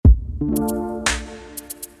It's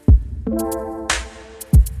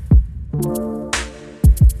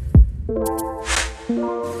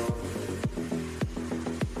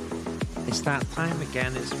that time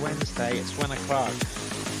again. It's Wednesday. It's 1 o'clock.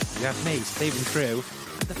 You have me, Stephen Drew,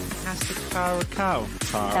 and the fantastic Tara Cow.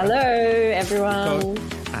 Hello, everyone.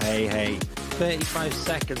 Hey. 35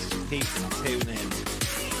 seconds for people to tune in.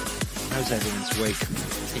 How's everyone's week?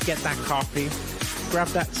 You get that coffee, grab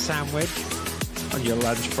that sandwich on your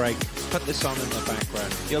lunch break, put this on in the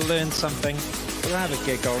background. You'll learn something, you'll have a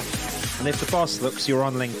giggle, and if the boss looks, you're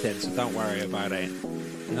on LinkedIn, so don't worry about it.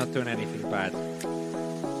 You're not doing anything bad.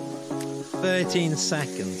 13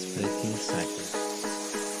 seconds.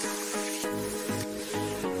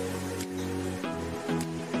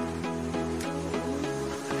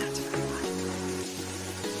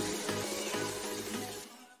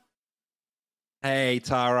 Hey,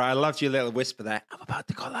 Tara, I loved your little whisper there. I'm about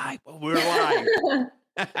to go live. Well, we're live.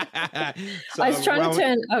 So, I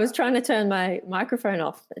was trying to turn my microphone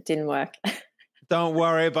off. It didn't work. Don't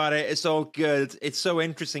worry about it. It's all good. It's so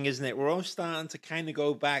interesting, isn't it? We're all starting to kind of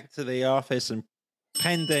go back to the office, and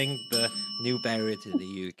pending the new barrier to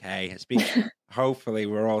the UK, hopefully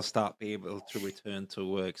we'll all start being able to return to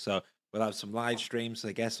work. So we'll have some live streams,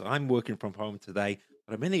 I guess. I'm working from home today,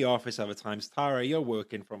 but I'm in the office other times. Tara, you're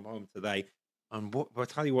working from home today. And I'll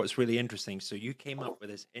tell you what's really interesting. So you came up with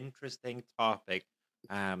this interesting topic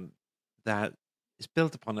that is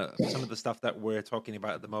built upon some of the stuff that we're talking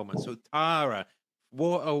about at the moment. So Tara,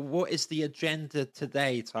 what is the agenda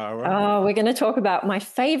today, Tara? Oh, we're going to talk about my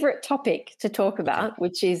favorite topic to talk about,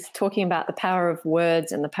 which is talking about the power of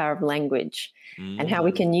words and the power of language and how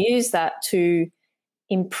we can use that to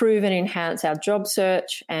improve and enhance our job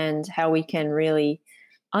search and how we can really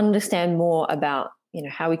understand more about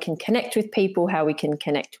how we can connect with people, how we can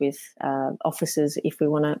connect with officers if we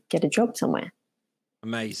want to get a job somewhere.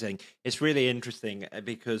 Amazing. It's really interesting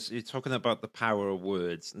because you're talking about the power of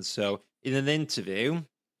words. And so in an interview,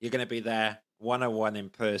 you're going to be there one-on-one in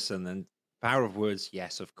person. And power of words,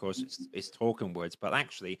 yes, of course, it's talking words. But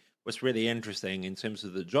actually, what's really interesting in terms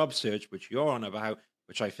of the job search, which you're on about,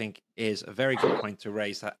 which I think is a very good point to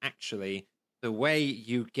raise, that actually the way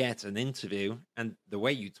you get an interview and the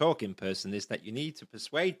way you talk in person is that you need to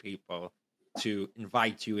persuade people to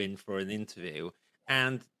invite you in for an interview.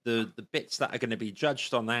 And the bits that are going to be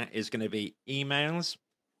judged on that is going to be emails,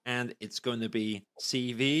 and it's going to be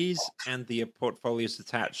CVs and the portfolios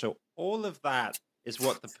attached. So all of that is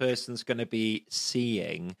what the person's going to be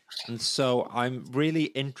seeing. And so I'm really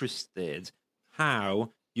interested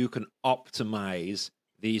how you can optimize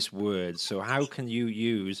these words. So how can you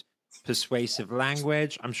use persuasive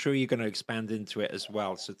language? I'm sure you're going to expand into it as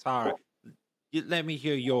well. So Tara, let me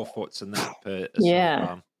hear your thoughts on that.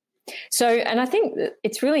 Yeah. So, and I think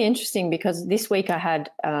it's really interesting because this week I had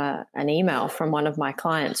an email from one of my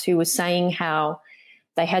clients who was saying how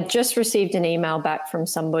they had just received an email back from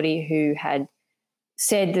somebody who had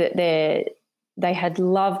said that they had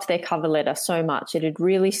loved their cover letter so much. It had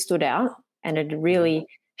really stood out and it had really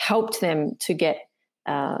helped them to get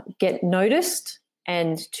noticed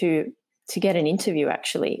and to get an interview,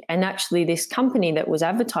 actually. And actually this company that was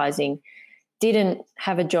advertising didn't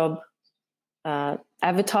have a job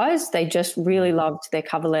advertised. They just really loved their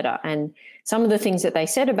cover letter. And some of the things that they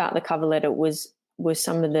said about the cover letter was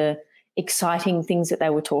some of the exciting things that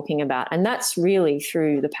they were talking about. And that's really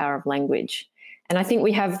through the power of language. And I think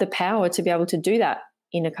we have the power to be able to do that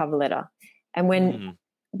in a cover letter. And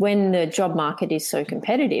when the job market is so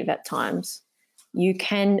competitive at times, you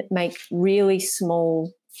can make really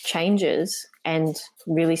small changes and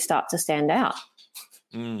really start to stand out.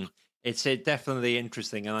 It's definitely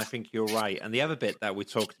interesting, and I think you're right. And the other bit that we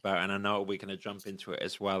talked about, and I know we're going to jump into it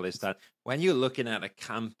as well, is that when you're looking at a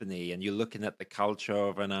company and you're looking at the culture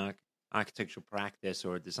of an architectural practice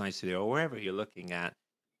or a design studio or wherever you're looking at,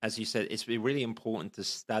 as you said, it's really important to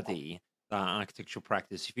study that architectural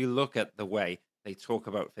practice. If you look at the way they talk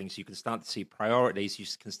about things, you can start to see priorities, you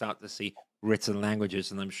can start to see written languages,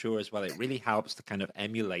 and I'm sure as well it really helps to kind of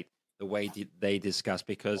emulate the way they discuss,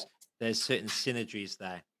 because there's certain synergies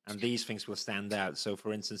there. And these things will stand out. So,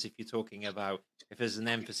 for instance, if you're talking about, if there's an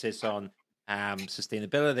emphasis on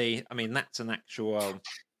sustainability, I mean, that's an actual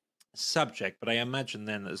subject. But I imagine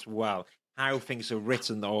then as well, how things are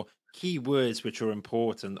written or keywords which are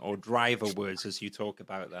important or driver words as you talk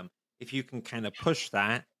about them. If you can kind of push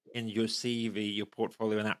that in your CV, your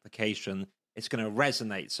portfolio and application, it's going to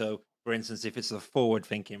resonate. So, for instance, if it's a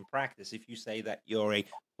forward-thinking practice, if you say that you're a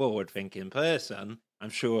forward-thinking person, I'm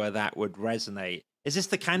sure that would resonate. Is this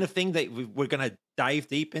the kind of thing that we're going to dive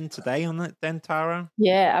deep in today on it then, Tara?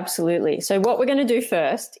 Yeah, absolutely. So what we're going to do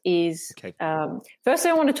first is,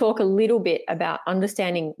 firstly, I want to talk a little bit about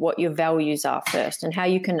understanding what your values are first and how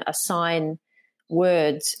you can assign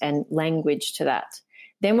words and language to that.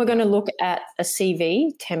 Then we're going to look at a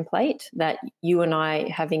CV template that you and I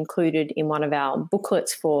have included in one of our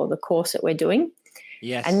booklets for the course that we're doing.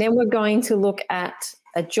 Yes. And then we're going to look at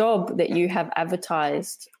a job that you have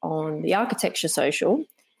advertised on the Architecture Social,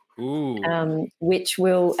 which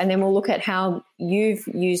will, and then we'll look at how you've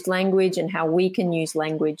used language and how we can use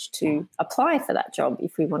language to apply for that job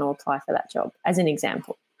if we want to apply for that job, as an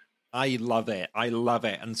example. I love it. I love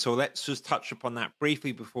it. And so let's just touch upon that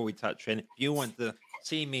briefly before we touch in. If you want to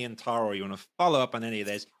see me and Tara, or you want to follow up on any of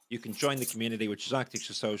this, you can join the community, which is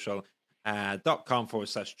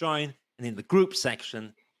architecturesocial.com/join. And in the group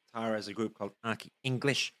section, Tara has a group called Archi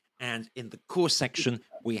English. And in the course section,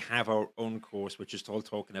 we have our own course, which is all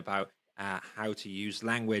talking about how to use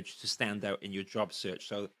language to stand out in your job search.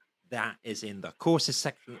 So that is in the courses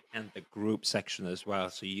section and the group section as well.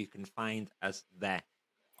 So you can find us there.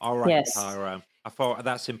 All right, yes. Tara. I thought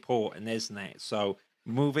that's important, isn't it? So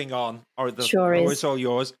moving on, the floor is all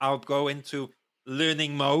yours. I'll go into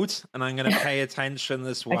learning mode and I'm going to pay attention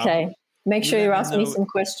as well. Okay. Make sure you ask me some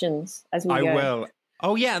questions as we go. I will.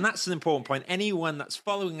 Oh, yeah, and that's an important point. Anyone that's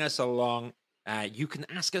following us along, you can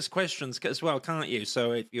ask us questions as well, can't you?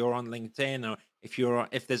 So if you're on LinkedIn or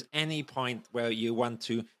if there's any point where you want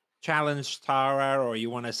to challenge Tara or you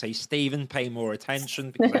want to say, Stephen, pay more attention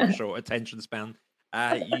because I have short attention span,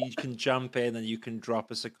 you can jump in and you can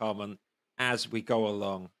drop us a comment as we go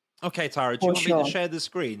along. Okay, Tara, do you want me to share the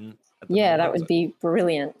screen? Yeah, that would be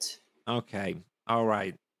brilliant. Okay, all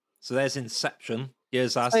right. So there's Inception.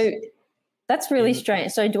 Here's us. So that's really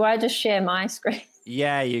strange. So do I just share my screen?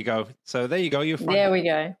 Yeah, you go. So there you go. You're fine. There we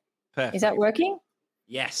go. Perfect. Is that working?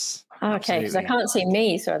 Yes. Okay, because I can't see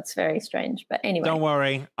me, so it's very strange. But anyway, don't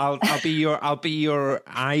worry. I'll be your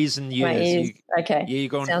eyes and ears. My ears. Okay. You're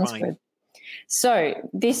going Sounds fine. Good. So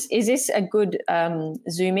is this a good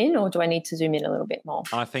zoom in, or do I need to zoom in a little bit more?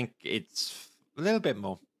 I think it's a little bit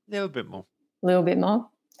more. A little bit more. A little bit more.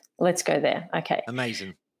 Let's go there. Okay.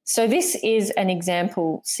 Amazing. So this is an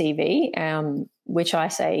example CV, which I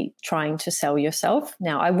say trying to sell yourself.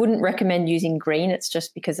 Now, I wouldn't recommend using green. It's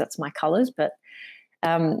just because that's my colors. But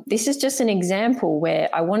this is just an example where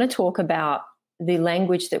I want to talk about the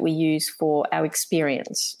language that we use for our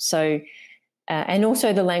experience. So, and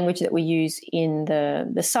also the language that we use in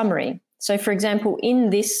the summary. So, for example, in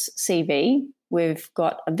this CV, we've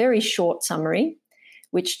got a very short summary,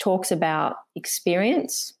 which talks about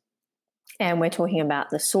experience. And we're talking about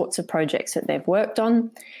the sorts of projects that they've worked on.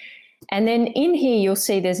 And then in here, you'll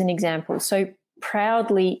see there's an example. So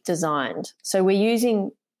proudly designed. So we're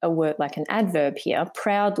using a word like an adverb here,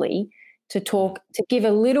 proudly, to give a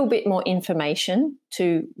little bit more information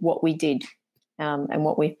to what we did and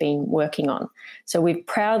what we've been working on. So we've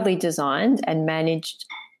proudly designed and managed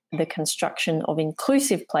the construction of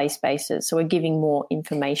inclusive play spaces. So we're giving more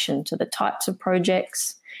information to the types of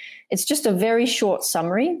projects. It's just a very short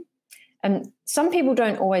summary. And some people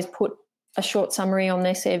don't always put a short summary on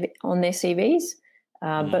their CVs.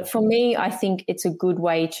 But for me, I think it's a good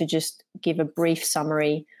way to just give a brief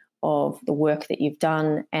summary of the work that you've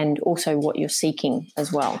done and also what you're seeking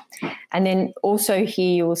as well. And then also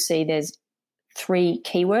here you will see there's 3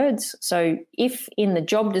 keywords. So if in the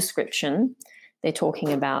job description they're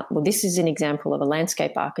talking about, well, this is an example of a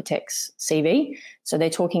landscape architect's CV. So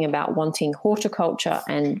they're talking about wanting horticulture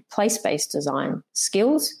and place-based design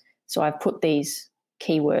skills. So I've put these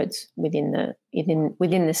keywords within the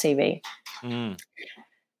CV.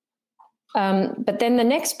 But then the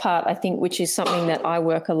next part, I think, which is something that I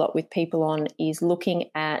work a lot with people on, is looking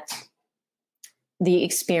at the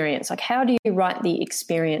experience. Like, how do you write the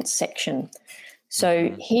experience section?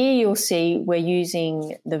 So here you'll see we're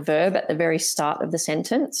using the verb at the very start of the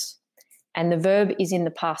sentence, and the verb is in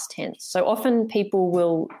the past tense. So often people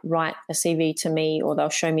will write a CV to me, or they'll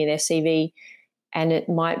show me their CV, and it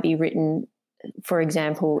might be written, for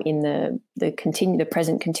example, in the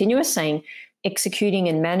present continuous, saying executing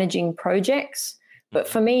and managing projects. But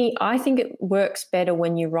for me, I think it works better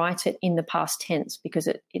when you write it in the past tense because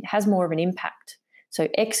it has more of an impact. So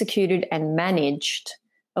executed and managed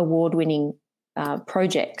award-winning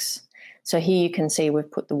projects. So here you can see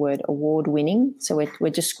we've put the word award-winning. So we're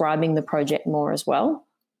describing the project more as well.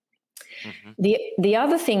 The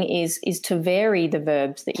other thing is to vary the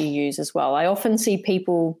verbs that you use as well. I often see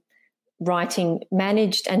people writing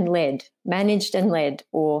managed and led,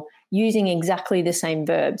 or using exactly the same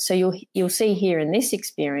verb. So you'll see here in this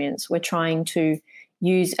experience, we're trying to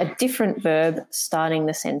use a different verb starting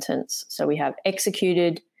the sentence. So we have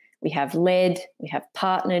executed, we have led, we have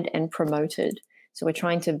partnered and promoted. So we're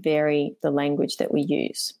trying to vary the language that we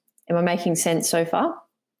use. Am I making sense so far?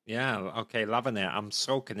 Yeah, okay, loving it. I'm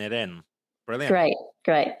soaking it in. Brilliant.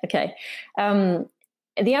 Great. Okay.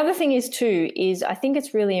 The other thing is I think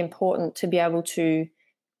it's really important to be able to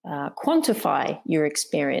quantify your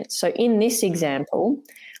experience. So in this example,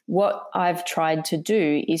 what I've tried to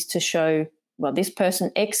do is to show, well, this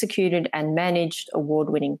person executed and managed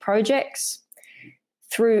award-winning projects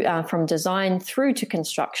through from design through to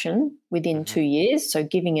construction within 2 years. So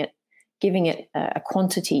giving it a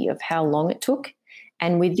quantity of how long it took,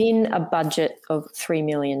 and within a budget of $3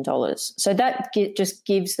 million. So that just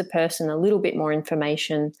gives the person a little bit more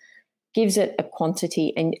information, gives it a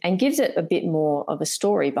quantity, and gives it a bit more of a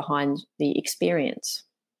story behind the experience.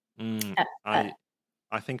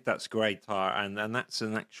 I think that's great, Tara, and that's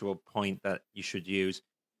an actual point that you should use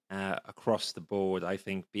across the board. I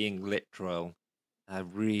think being literal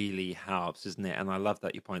really helps, isn't it? And I love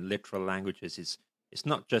that you point literal languages. It's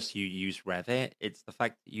not just you use Revit, it's the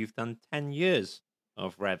fact that you've done 10 years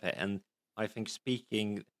of Revit. And I think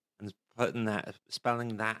speaking and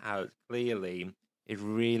spelling that out clearly, it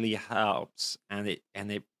really helps, and it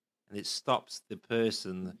stops the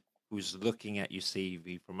person who's looking at your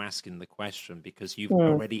CV from asking the question, because you've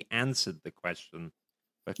already answered the question.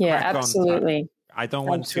 But yeah, absolutely. I don't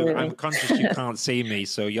want to. I'm conscious you can't see me,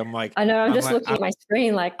 so you're like. I know. I'm just looking at my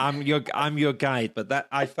screen, like I'm your guide. But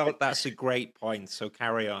I felt that's a great point. So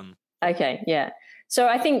carry on. Okay, yeah. So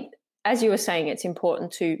I think, as you were saying, it's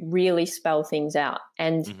important to really spell things out.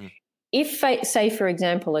 And if, say, for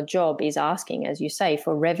example, a job is asking, as you say,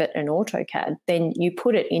 for Revit and AutoCAD, then you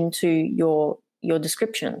put it into your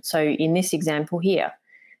description. So in this example here,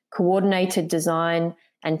 coordinated design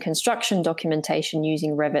and construction documentation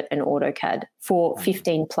using Revit and AutoCAD for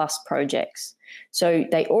 15 plus projects. So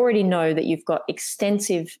they already know that you've got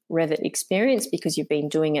extensive Revit experience because you've been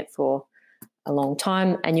doing it for a long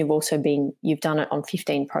time, and you've done it on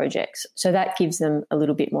 15 projects. So that gives them a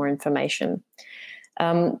little bit more information.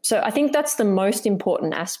 So I think that's the most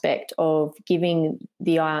important aspect of giving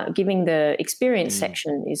the experience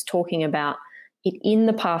section, is talking about it in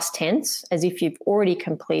the past tense as if you've already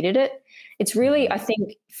completed it. It's really, I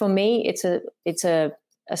think, for me, it's a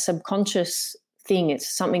subconscious thing.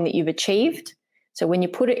 It's something that you've achieved. So when you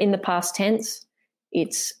put it in the past tense,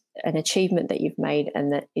 it's an achievement that you've made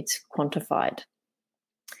and that it's quantified.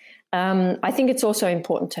 I think it's also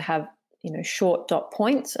important to have, short dot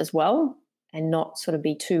points as well, and not sort of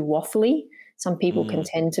be too waffly. Some people can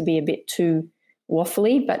tend to be a bit too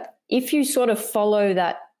waffly, but if you sort of follow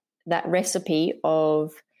that recipe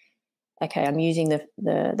of, okay, I'm using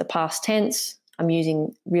the past tense, I'm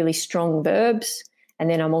using really strong verbs, and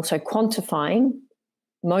then I'm also quantifying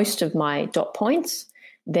most of my dot points,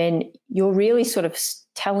 then you're really sort of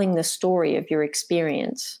telling the story of your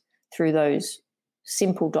experience through those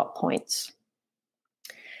simple dot points.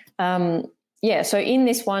 So in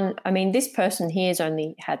this one, I mean, this person here has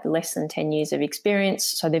only had less than 10 years of experience,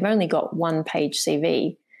 so they've only got 1-page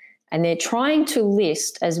CV, and they're trying to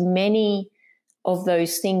list as many of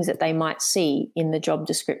those things that they might see in the job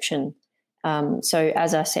description. So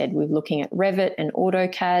as I said, we're looking at Revit and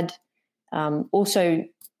AutoCAD. Also,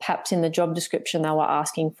 perhaps in the job description, they were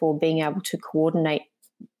asking for being able to coordinate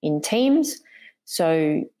in teams.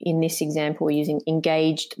 So in this example, we're using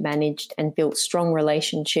engaged, managed, and built strong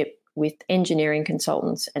relationship with engineering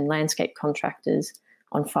consultants and landscape contractors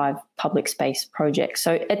on 5 public space projects.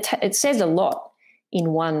 So it says a lot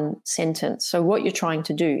in one sentence. So what you're trying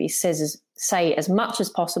to do is say as much as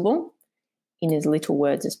possible in as little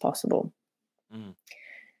words as possible.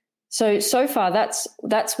 So far,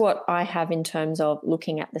 that's what I have in terms of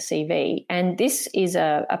looking at the CV. And this is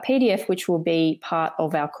a PDF which will be part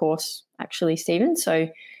of our course, actually, Stephen. So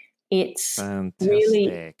it's fantastic.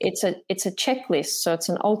 Really, it's a checklist. So it's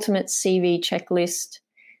an ultimate CV checklist,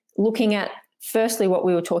 looking at firstly what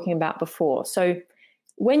we were talking about before. So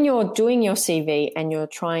when you're doing your CV and you're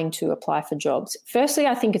trying to apply for jobs, firstly,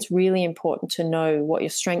 I think it's really important to know what your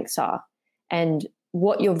strengths are and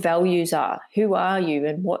what your values are. Who are you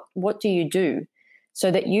and what do you do,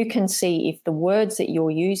 so that you can see if the words that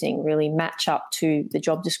you're using really match up to the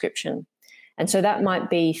job description. And so that might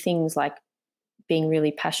be things like being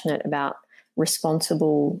really passionate about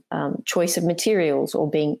responsible choice of materials or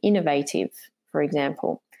being innovative, for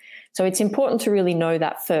example. So it's important to really know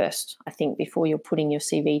that first, I think, before you're putting your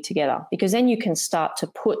CV together, because then you can start to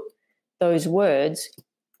put those words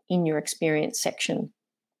in your experience section.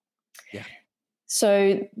 Yeah.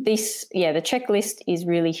 So the checklist is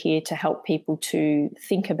really here to help people to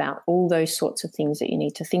think about all those sorts of things that you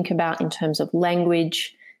need to think about in terms of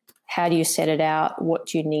language. How do you set it out? What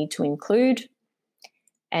do you need to include?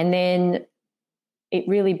 And then it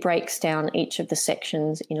really breaks down each of the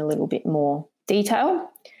sections in a little bit more detail.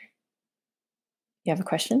 You have a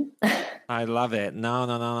question? I love it. No.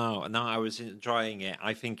 I was enjoying it.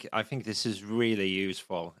 I think this is really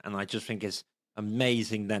useful, and I just think it's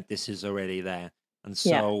amazing that this is already there. And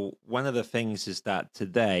so one of the things is that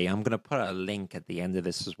today I'm going to put a link at the end of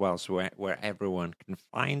this as well, so where everyone can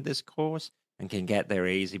find this course and can get there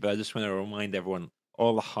easy. But I just want to remind everyone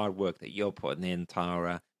all the hard work that you're putting in,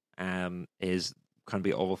 Tara, is can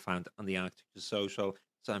be all found on the Architecture Social.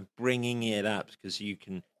 So I'm bringing it up because you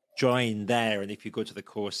can join there, and if you go to the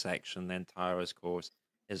course section, then Tara's course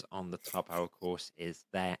is on the top. Our course is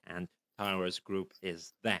there, and Tara's group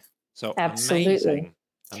is there. So absolutely.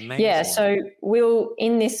 Amazing. Yeah, so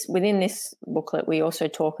within this booklet, we also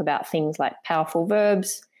talk about things like powerful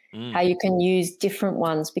verbs, how you can use different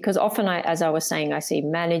ones, because often, as I was saying, I see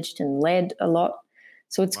managed and led a lot.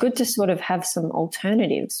 So it's good to sort of have some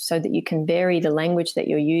alternatives so that you can vary the language that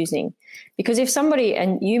you're using. Because if somebody,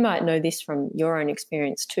 and you might know this from your own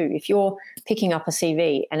experience too, if you're picking up a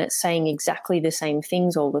CV and it's saying exactly the same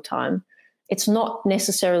things all the time, it's not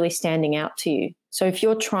necessarily standing out to you. So if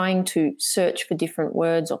you're trying to search for different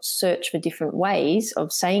words or search for different ways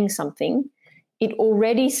of saying something, it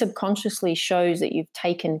already subconsciously shows that you've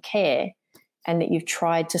taken care and that you've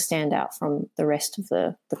tried to stand out from the rest of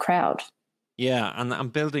the crowd. Yeah, and I'm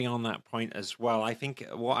building on that point as well. I think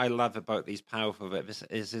what I love about these powerful verbs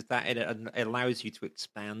is that it allows you to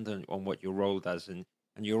expand on what your role does. And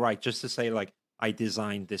you're right, just to say like, I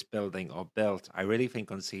designed this building or built, I really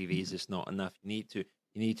think on CVs it's not enough. You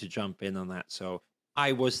need to jump in on that. So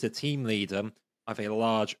I was the team leader of a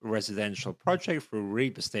large residential project through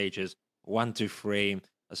REBA stages 1 to 3.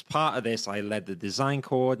 As part of this, I led the design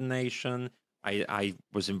coordination. I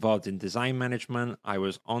was involved in design management. I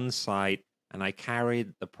was on site, and I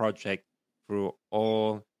carried the project through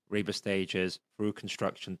all REBA stages, through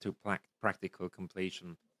construction to practical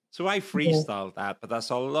completion. So I freestyled that, but that's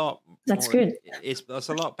a lot. That's good. That's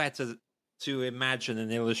a lot better to imagine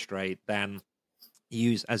and illustrate than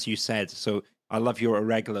use, as you said. So I love your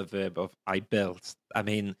irregular verb of I built. I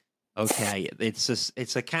mean, okay,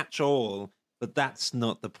 it's a catch-all, but that's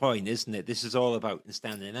not the point, isn't it? This is all about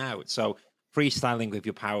standing out. So freestyling with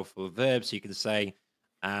your powerful verbs, you can say,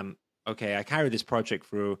 okay, I carried this project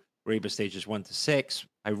through REBA stages 1 to 6.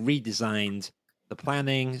 I redesigned the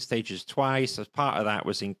planning stages twice. As part of that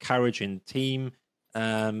was encouraging team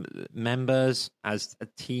members as a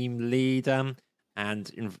team leader. And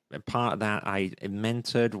in part of that, I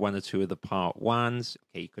mentored 1 or 2 of the part ones.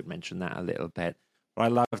 Okay, you could mention that a little bit. But I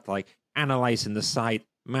loved like analyzing the site,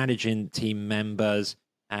 managing team members,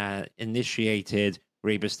 initiated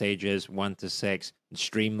REBA stages 1 to 6, and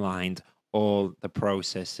streamlined all the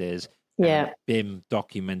processes. BIM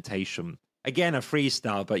documentation. Again, a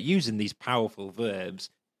freestyle, but using these powerful verbs.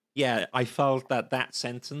 Yeah, I felt that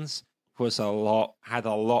sentence was had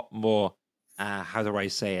a lot more, how do I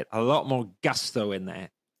say it? A lot more gusto in there.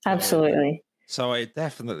 Absolutely. So it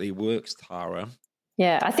definitely works, Tara.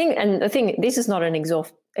 Yeah, I think, and the thing, this is not an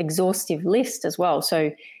exhaustive list as well.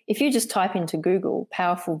 So if you just type into Google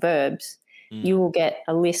powerful verbs, you will get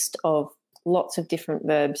a list of lots of different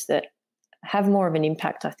verbs that have more of an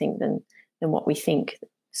impact, I think, than what we think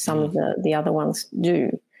some of the other ones do.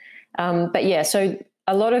 But yeah, so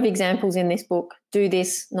a lot of examples in this book, do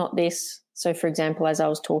this, not this. So for example, as I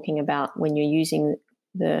was talking about, when you're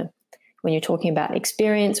talking about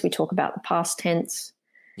experience, we talk about the past tense.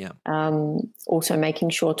 Yeah. Also making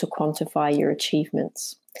sure to quantify your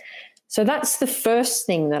achievements. So that's the first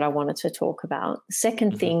thing that I wanted to talk about. The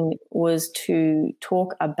second thing was to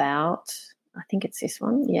talk about, I think it's this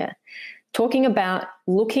one. Yeah. Talking about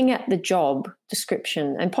looking at the job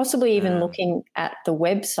description and possibly even looking at the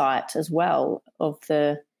website as well of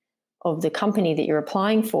the company that you're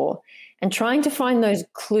applying for, and trying to find those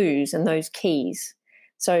clues and those keys.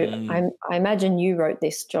 So I imagine you wrote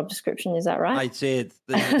this job description. Is that right? I did.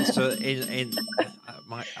 So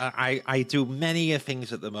I do many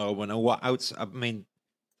things at the moment. I mean,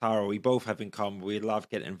 Tara, we both have in common. We love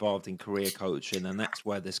getting involved in career coaching, and that's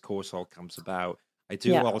where this course all comes about. I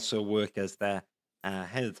do also work as the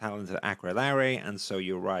head of talent at Aquilare, and so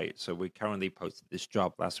you're right. So we currently posted this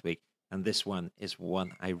job last week, and this one is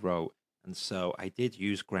one I wrote. And so I did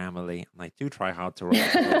use Grammarly, and I do try hard to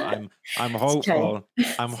write. But I'm hopeful.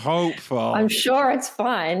 Okay. I'm hopeful. I'm sure it's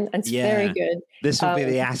fine. It's very good. This will be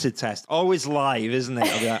the acid test. Always live, isn't it?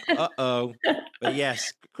 I'll be like, uh-oh. But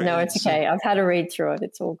yes. No, it's okay. I've had a read through it.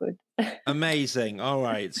 It's all good. Amazing. All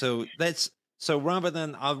right. So rather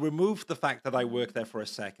than, I'll remove the fact that I work there for a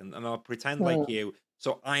second, and I'll pretend like you.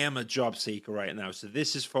 So I am a job seeker right now. So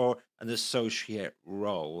this is for an associate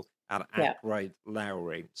role at Ackroyd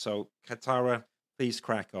Lowry. So Katara, please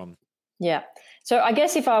crack on. Yeah. So I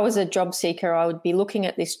guess if I was a job seeker, I would be looking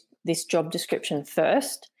at this job description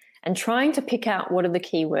first and trying to pick out what are the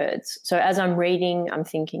keywords. So as I'm reading, I'm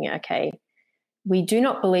thinking, okay, we do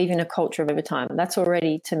not believe in a culture of overtime. That's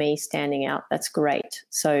already, to me, standing out. That's great.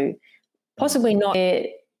 So possibly not. Their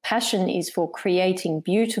passion is for creating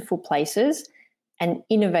beautiful places and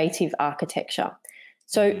innovative architecture.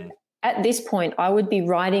 So at this point, I would be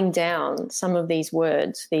writing down some of these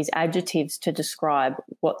words, these adjectives to describe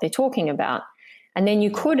what they're talking about. And then you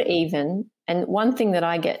could even, and one thing that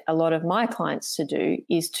I get a lot of my clients to do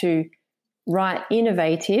is to write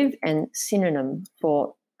innovative and synonym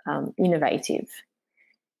for innovative.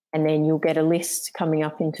 And then you'll get a list coming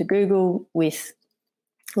up into Google with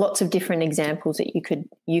lots of different examples that you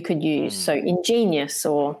could use. So ingenious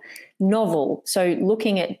or novel. So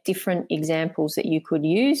looking at different examples that you could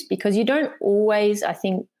use, because you don't always, I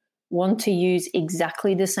think, want to use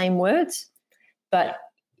exactly the same words, but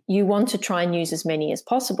you want to try and use as many as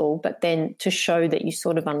possible, but then to show that you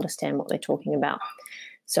sort of understand what they're talking about.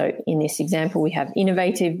 So in this example, we have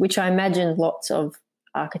innovative, which I imagine lots of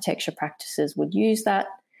architecture practices would use that.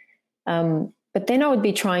 But then I would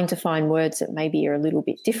be trying to find words that maybe are a little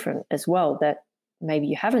bit different as well, that maybe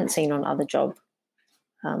you haven't seen on other job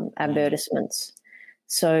advertisements.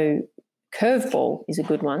 So curveball is a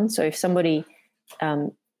good one. So if somebody,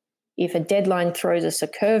 if a deadline throws us a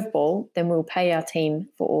curveball, then we'll pay our team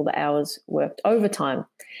for all the hours worked overtime,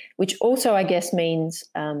 which also, I guess, means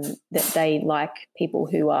that they like people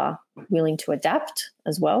who are willing to adapt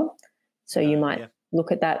as well. So you might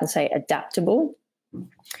look at that and say adaptable.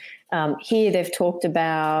 Here they've talked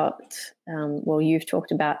about, you've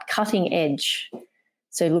talked about cutting edge.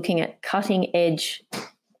 So looking at cutting edge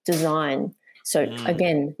design. So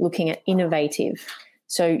again, looking at innovative.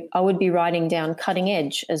 So I would be writing down cutting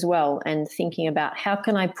edge as well and thinking about how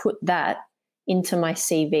can I put that into my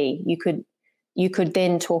CV. You could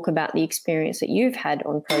then talk about the experience that you've had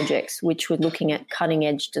on projects which were looking at cutting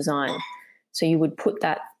edge design. So you would put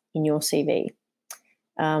that in your CV.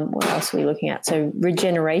 What else are we looking at? So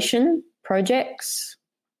regeneration projects.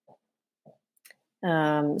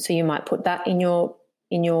 So you might put that in your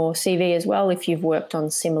CV as well if you've worked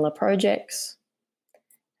on similar projects.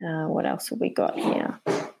 What else have we got here?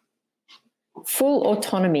 Full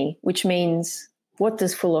autonomy, which means, what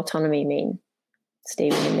does full autonomy mean,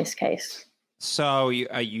 Stephen, in this case? So you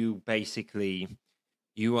are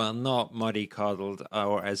not mollycoddled,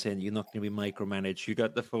 or as in you're not going to be micromanaged. You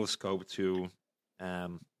got the full scope to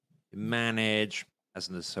manage as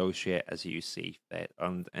an associate as you see fit,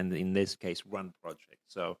 and in this case, run projects.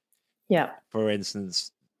 So, for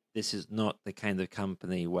instance, this is not the kind of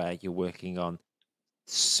company where you're working on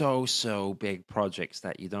so big projects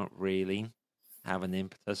that you don't really have an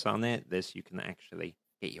impetus on it. This you can actually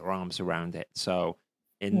get your arms around it. So,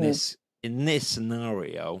 in this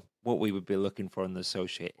scenario, what we would be looking for in an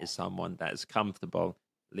associate is someone that is comfortable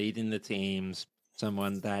leading the teams,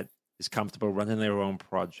 someone that is comfortable running their own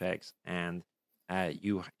projects, and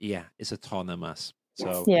is autonomous.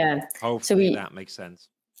 So hopefully that makes sense.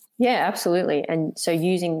 Yeah, absolutely. And so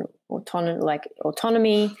using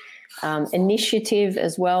autonomy, initiative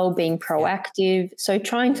as well, being proactive. So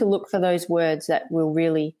trying to look for those words that will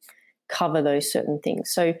really cover those certain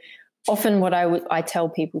things. So often what I tell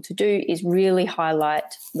people to do is really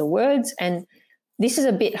highlight the words. And this is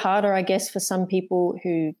a bit harder, I guess, for some people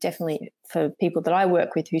for people that I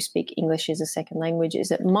work with who speak English as a second language,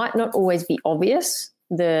 is it might not always be obvious,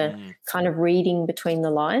 the kind of reading between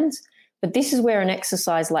the lines. But this is where an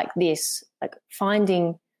exercise like this, like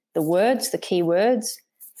finding the words, the key words,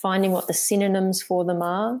 finding what the synonyms for them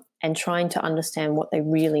are, and trying to understand what they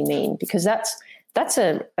really mean, because that's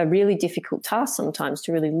a really difficult task sometimes,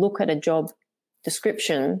 to really look at a job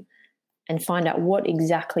description and find out what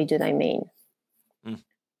exactly do they mean.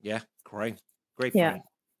 Yeah, great point.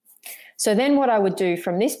 So then what I would do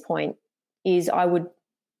from this point is I would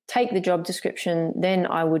take the job description, then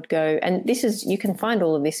I would go, and you can find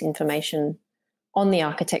all of this information on the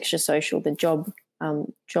Architecture Social, the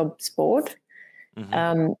jobs board.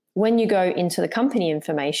 When you go into the company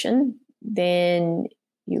information, then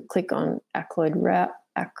you click on Ackroyd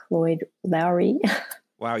Lowry.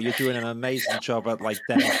 Wow, you're doing an amazing job at like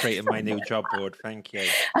demonstrating my new job board. Thank you.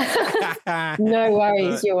 No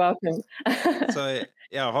worries, so, you're welcome. so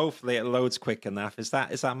yeah, hopefully it loads quick enough. Is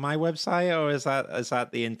that my website or is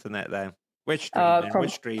that the internet there? Which streaming?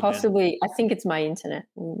 Which streaming? Possibly, I think it's my internet.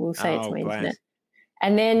 We'll say it's my internet.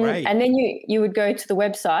 And then you would go to the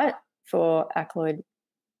website for Ackroyd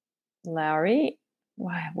Lowry.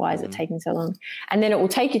 Why is it taking so long? And then it will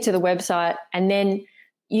take you to the website, and then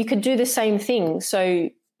you could do the same thing. So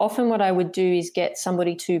often what I would do is get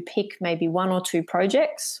somebody to pick maybe 1 or 2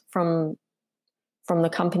 projects from the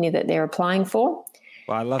company that they're applying for.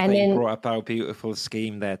 Well, I love that you brought up our beautiful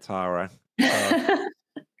scheme there, Tara.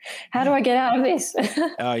 How do I get out of this?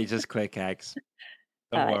 Oh, you just click X.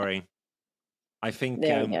 Don't worry. I think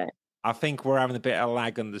we're having a bit of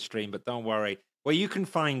lag on the stream, but don't worry. Well, you can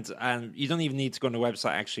find, you don't even need to go on the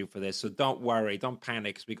website actually for this, so don't worry, don't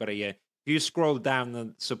panic, because we got if you scroll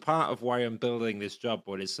down, so part of why I'm building this job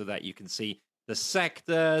board is so that you can see the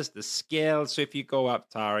sectors, the skills. So if you go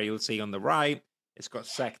up, Tara, you'll see on the right, it's got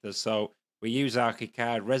sectors. So we use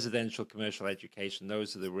Archicad, residential, commercial, education.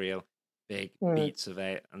 Those are the real big beats of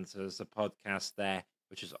it. And so there's a podcast there,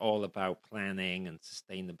 which is all about planning and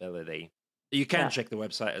sustainability. You can check the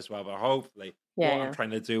website as well, but hopefully what I'm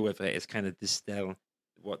trying to do with it is kind of distill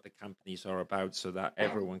what the companies are about so that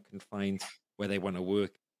everyone can find where they want to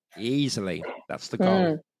work easily. That's the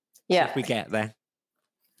goal. Yeah. So if we get there.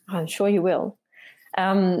 I'm sure you will.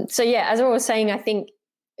 So, as I was saying, I think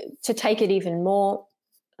to take it even more,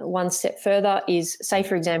 one step further is, say,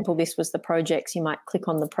 for example, this was the projects. You might click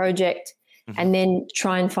on the project and then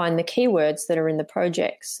try and find the keywords that are in the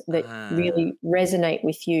projects that really resonate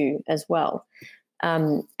with you as well,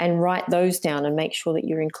 and write those down and make sure that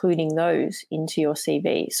you're including those into your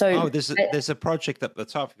CV. So, there's a project up the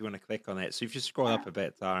top if you want to click on it. So if you scroll up a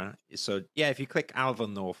bit, Tara. So if you click Alva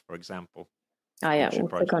North, for example. We'll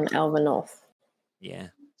click on Alva North. Yeah,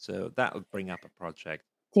 so that'll bring up a project.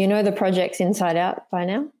 Do you know the projects inside out by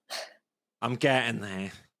now? I'm getting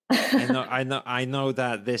there. I know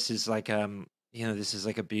that this is like this is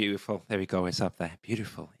like a beautiful. There we go. It's up there.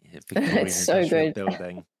 Beautiful. Victorian it's so good.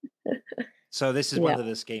 Building. So this is one of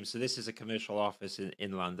the schemes. So this is a commercial office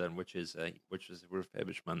in London, which is a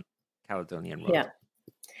refurbishment, Caledonian Road. Yeah.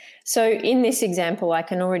 So in this example, I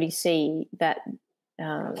can already see that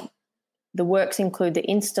the works include the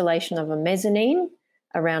installation of a mezzanine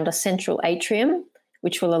around a central atrium,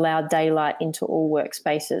 which will allow daylight into all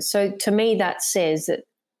workspaces. So to me, that says that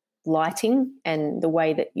lighting and the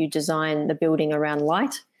way that you design the building around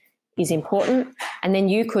light is important. And then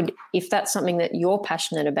you could, if that's something that you're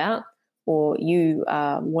passionate about or you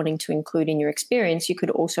are wanting to include in your experience, you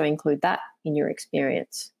could also include that in your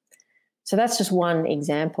experience. So that's just one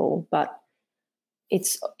example, but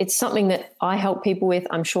it's something that I help people with.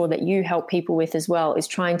 I'm sure that you help people with as well, is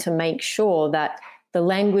trying to make sure that the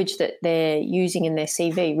language that they're using in their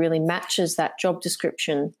CV really matches that job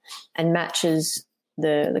description and matches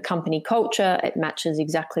the company culture. It matches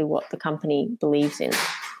exactly what the company believes in.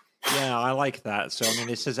 Yeah, I like that. So, I mean,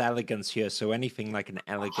 it says elegance here. So anything like an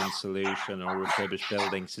elegant solution or refurbished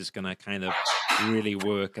buildings is going to kind of really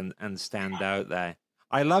work and stand out there.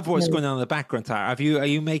 I love what's going on in the background, Tara. Are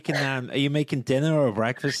you making dinner or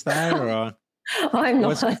breakfast there? Or I'm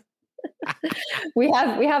not. we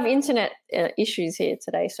have internet issues here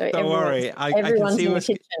today, so don't worry. I can see in the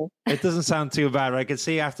kitchen. It doesn't sound too bad. I can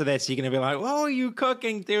see after this you're going to be like, "What are you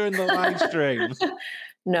cooking during the live stream?"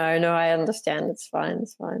 No, I understand. It's fine.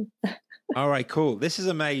 All right, cool. This is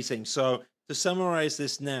amazing. So to summarize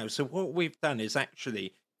this now, so what we've done is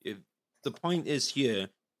actually, the point is here,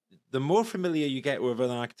 the more familiar you get with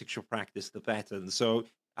an architectural practice, the better. And so,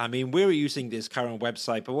 I mean, we're using this current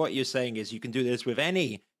website, but what you're saying is you can do this with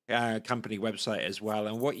any company website as well.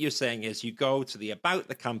 And what you're saying is you go to the about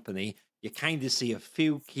the company, you kind of see a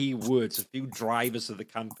few keywords, a few drivers of the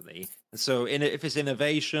company. And so if it's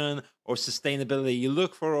innovation or sustainability, you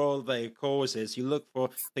look for all the causes, you look for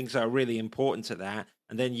things that are really important to that.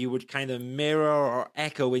 And then you would kind of mirror or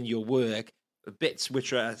echo in your work bits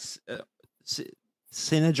which are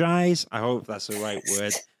synergize. I hope that's the right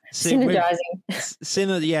word.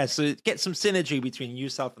 Synergizing. Yeah, so get some synergy between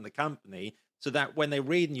yourself and the company so that when they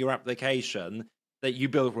read in your application that you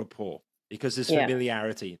build rapport. Because there's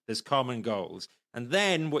familiarity, there's common goals. And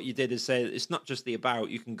then what you did is say, it's not just the about,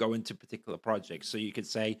 you can go into particular projects. So you could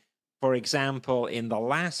say, for example, in the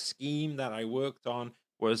last scheme that I worked on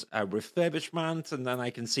was a refurbishment. And then I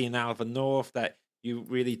can see in Alva North that you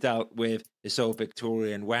really dealt with this old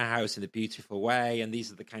Victorian warehouse in a beautiful way. And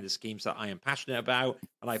these are the kind of schemes that I am passionate about.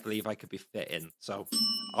 And I believe I could be fit in. So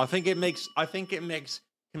I think it makes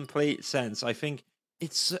complete sense. I think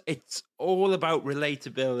it's all about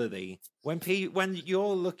relatability. When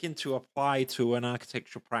you're looking to apply to an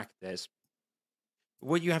architectural practice,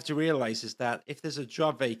 what you have to realize is that if there's a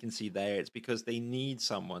job vacancy there, it's because they need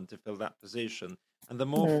someone to fill that position. And the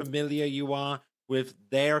more Mm. familiar you are with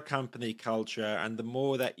their company culture, and the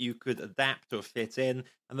more that you could adapt or fit in,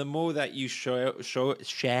 and the more that you share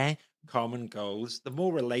common goals, the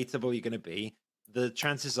more relatable you're going to be. The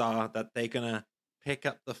chances are that they're going to pick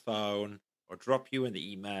up the phone or drop you an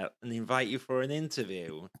email and invite you for an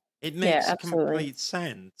interview. It Yeah, makes absolutely. complete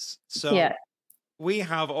sense. Yeah. So we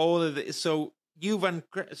have all of it. So so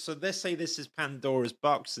let's say this is Pandora's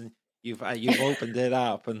box, and you've opened it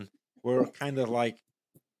up, and we're kind of like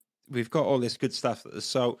we've got all this good stuff.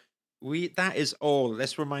 So that is all.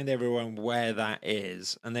 Let's remind everyone where that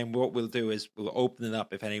is, and then what we'll do is we'll open it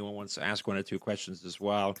up if anyone wants to ask one or two questions as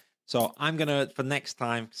well. So I'm gonna for next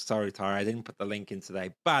time. Sorry, Tara, I didn't put the link in today,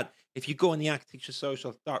 but if you go on the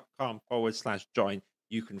architecturesocial.com/join,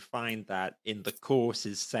 you can find that in the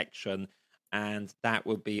courses section, and that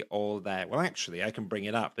will be all there. Well, actually, I can bring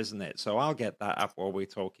it up, isn't it? So I'll get that up while we're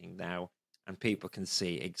talking now, and people can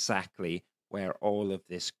see exactly where all of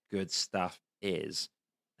this good stuff is.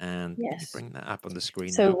 And let me Yes. bring that up on the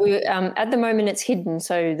screen So now. we at the moment it's hidden.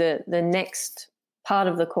 So the next part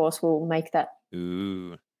of the course will make that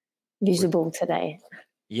visible today.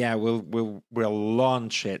 Yeah, we'll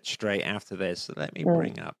launch it straight after this. So let me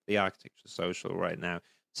bring up the Architecture Social right now.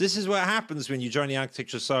 So this is what happens when you join the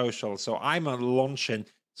Architecture Social. So I'm launching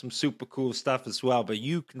some super cool stuff as well, but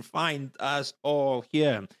you can find us all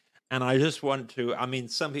here. And I just want to, I mean,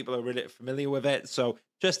 some people are really familiar with it. So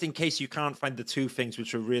just in case you can't find the two things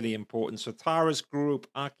which are really important. So Tara's group,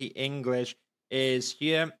 Archi English, is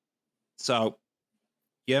here. So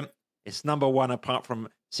yeah, it's number one apart from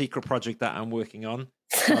secret project that I'm working on.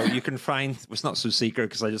 So you can find, well, it's not so secret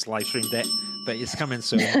because I just live streamed it, but it's coming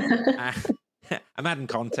soon. I'm adding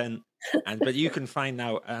content, but you can find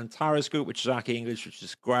now Tara's group, which is Archi English, which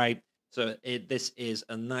is great. So this is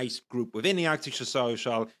a nice group within the Architecture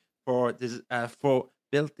Social for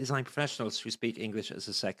built design professionals who speak English as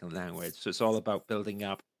a second language. So it's all about building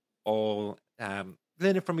up all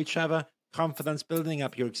learning from each other, confidence, building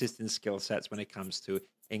up your existing skill sets when it comes to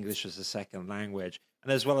English as a second language.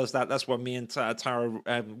 And as well as that, that's what me and Tara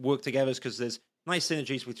work together, because there's nice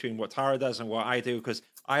synergies between what Tara does and what I do, because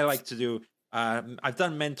I like to do, I've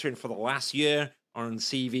done mentoring for the last year on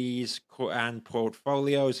CVs and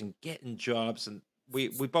portfolios and getting jobs. And we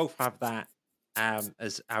both have that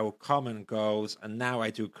as our common goals. And now I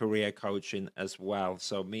do career coaching as well.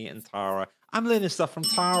 So me and Tara, I'm learning stuff from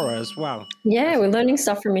Tara as well. Yeah, we're learning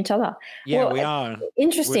stuff from each other. Yeah, well, we are.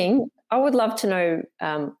 Interesting. I would love to know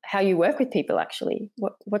how you work with people, actually.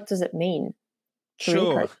 What does it mean?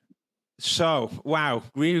 Sure. So, wow,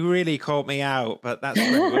 really caught me out, but that's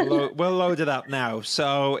great. We'll load it up now.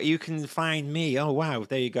 So you can find me. Oh, wow,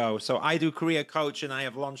 there you go. So I do career coaching. I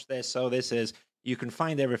have launched this. So you can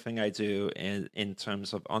find everything I do in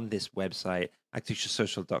terms of on this website,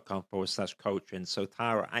 architecturesocial.com/coaching. So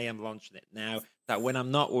Tara, I am launching it now, that when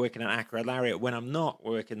I'm not working at Accurate Lariat, when I'm not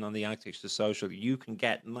working on the Architecture Social, you can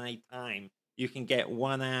get my time. You can get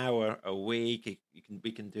 1 hour a week.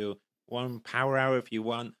 We can do 1 power hour if you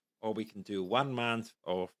want, or we can do 1 month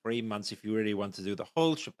or 3 months if you really want to do the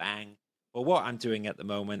whole shebang. But what I'm doing at the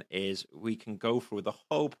moment is we can go through the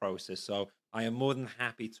whole process. So I am more than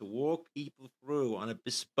happy to walk people through on a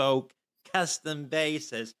bespoke, custom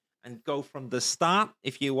basis and go from the start,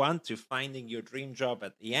 if you want, to finding your dream job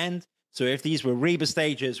at the end. So if these were REBA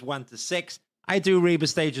stages 1 to 6, I do REBA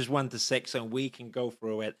stages 1 to 6, and we can go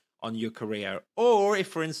through it on your career. Or if,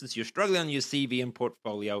 for instance, you're struggling on your CV and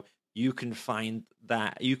portfolio, you can find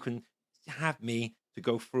that you can have me to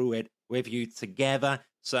go through it with you together.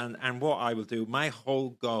 So, and what I will do, my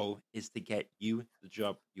whole goal is to get you the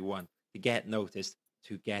job you want, to get noticed,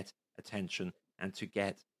 to get attention, and to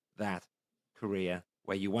get that career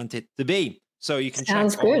where you want it to be. So you can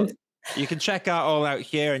you can check out all out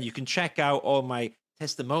here, and you can check out all my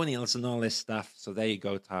testimonials and all this stuff. So there you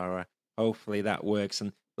go, Tara. Hopefully that works.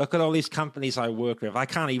 And look at all these companies I work with. I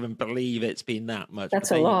can't even believe it's been that much.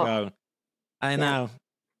 That's a lot. You go. I know.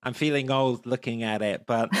 I'm feeling old looking at it,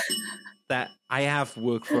 but that I have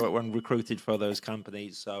worked for and recruited for those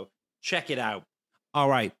companies. So check it out. All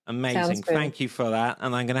right. Amazing. Thank you for that.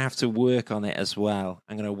 And I'm going to have to work on it as well.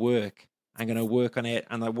 I'm going to work on it.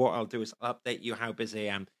 And what I'll do is I'll update you how busy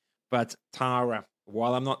I am. But Tara,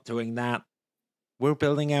 while I'm not doing that, we're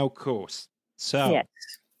building our course. So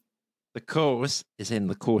the course is in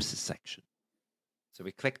the courses section. So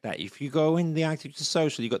we click that. If you go in the Architecture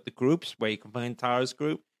Social, you got the groups where you can find Tara's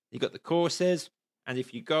group. You got the courses, And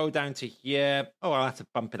if you go down to here, I'll have to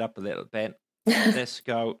bump it up a little bit. Let's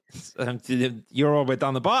go. You're all the way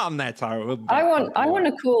down the bottom there, Tara. I want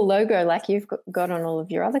a cool logo like you've got on all of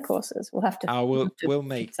your other courses. We'll have to. We'll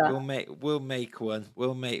make one.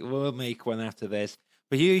 We'll make one after this.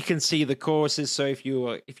 But here you can see the courses. So if you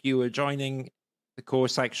were joining the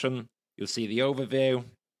course section, you'll see the overview.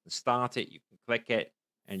 Start it. You can click it,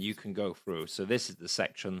 and you can go through. So this is the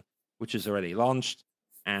section which is already launched.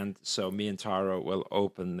 And so me and Tara will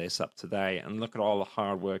open this up today and look at all the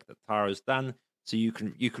hard work that Tara's done. So you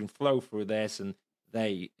can flow through this, and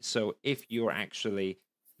so if you're actually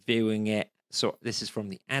viewing it, so this is from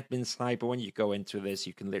the admin side, but when you go into this,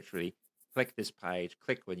 you can literally click this page,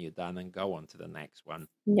 click when you're done, and go on to the next one.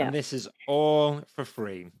 Yeah. And this is all for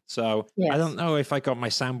free. So I don't know if I got my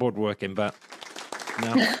soundboard working, but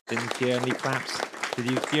no, didn't hear any claps. Did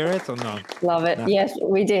you hear it or not? Love it. No. Yes,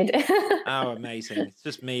 we did. Oh, amazing. It's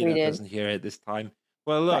just me that doesn't hear it this time.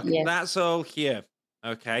 Well, look, that's all here.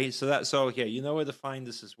 Okay, so that's all here. You know where to find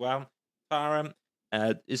us as well. Tara,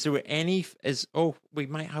 is there any... we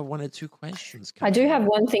might have one or two questions. I do have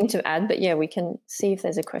one thing to add, but yeah, we can see if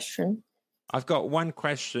there's a question. I've got one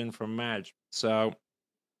question from Madge. So it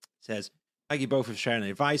says, thank you both for sharing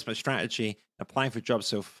advice. My strategy applying for jobs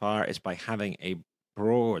so far is by having a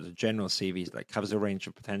broad general CV that covers a range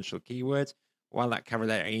of potential keywords, while that cover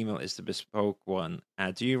letter email is the bespoke one.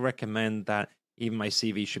 Do you recommend that even my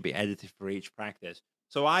CV should be edited for each practice?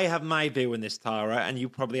 So I have my view in this, Tara, and you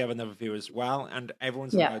probably have another view as well, and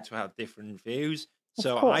everyone's allowed to have different views.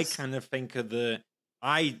 So I kind of think of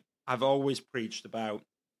I've always preached about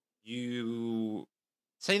you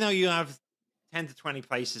have 10 to 20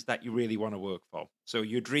 places that you really want to work for. So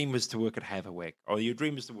your dream was to work at Heatherwick, or your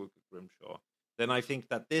dream was to work at Grimshaw. Then I think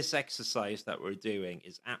that this exercise that we're doing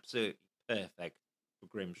is absolutely perfect for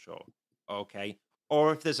Grimshaw, okay?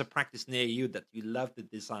 Or if there's a practice near you that you love the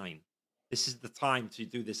design, this is the time to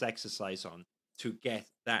do this exercise on to get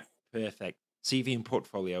that perfect CV and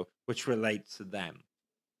portfolio, which relates to them.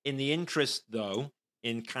 In the interest, though,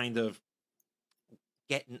 in kind of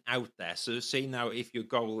getting out there. So say now if your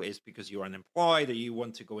goal is because you're unemployed or you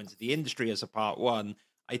want to go into the industry as a part one,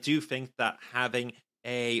 I do think that having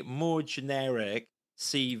a more generic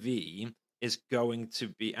CV is going to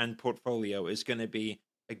be, and portfolio is going to be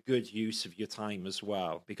a good use of your time as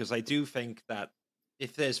well. Because I do think that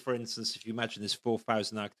if there's, for instance, if you imagine there's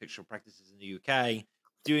 4,000 architectural practices in the UK,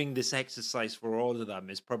 doing this exercise for all of them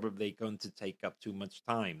is probably going to take up too much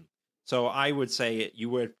time. So I would say you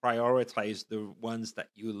would prioritize the ones that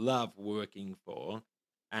you love working for,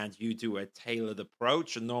 and you do a tailored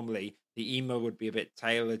approach. And normally the email would be a bit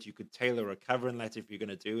tailored. You could tailor a covering letter if you're going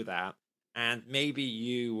to do that. And maybe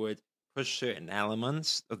you would push certain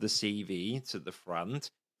elements of the CV to the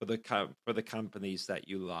front for the companies that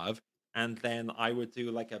you love. And then I would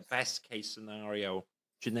do like a best case scenario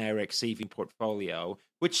generic CV portfolio,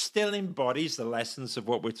 which still embodies the lessons of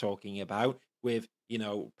what we're talking about with,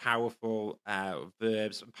 powerful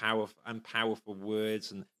verbs and powerful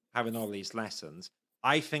words and having all these lessons.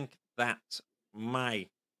 I think that's my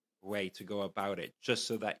way to go about it, just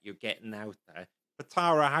so that you're getting out there. But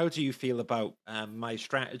Tara, how do you feel about my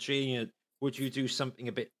strategy? Would you do something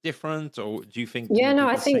a bit different, or do you think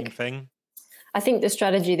same thing? I think the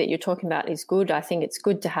strategy that you're talking about is good. I think it's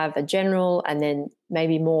good to have a general and then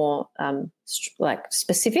maybe more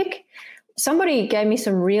specific. Somebody gave me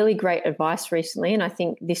some really great advice recently, and I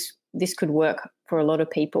think this could work for a lot of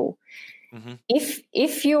people. Mm-hmm.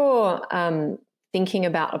 If you're thinking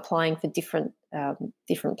about applying for different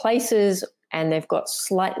places and they've got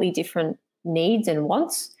slightly different needs and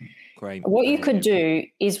wants, great. What you could do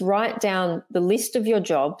is write down the list of your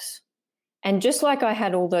jobs. And just like I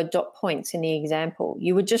had all the dot points in the example,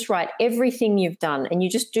 you would just write everything you've done, and you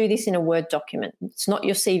just do this in a Word document. It's not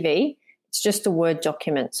your CV. It's just a Word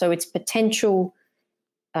document. So it's potential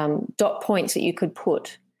dot points that you could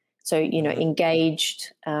put. So,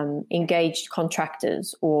 engaged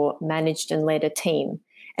contractors or managed and led a team,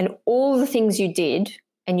 and all the things you did,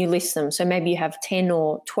 and you list them. So maybe you have 10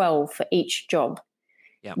 or 12 for each job.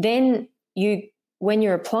 Yep. Then when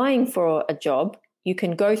you're applying for a job, you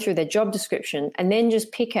can go through their job description and then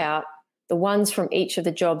just pick out the ones from each of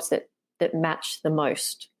the jobs that match the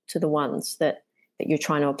most to the ones that you're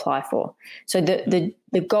trying to apply for. So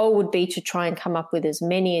the goal would be to try and come up with as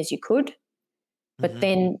many as you could, but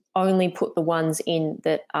then only put the ones in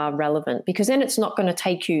that are relevant, because then it's not going to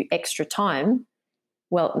take you extra time.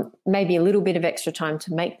 Well, maybe a little bit of extra time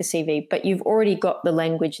to make the CV, but you've already got the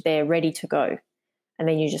language there ready to go. And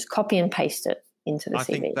then you just copy and paste it into the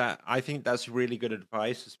CV. I think that's really good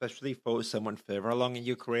advice, especially for someone further along in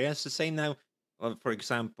your career. So say now, for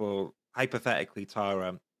example, hypothetically,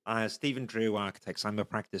 Tara, Stephen Drew Architects, I'm a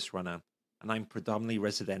practice runner and I'm predominantly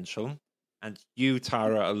residential. And you,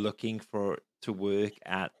 Tara, are looking to work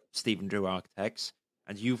at Stephen Drew Architects,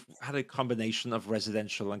 and you've had a combination of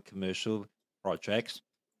residential and commercial projects.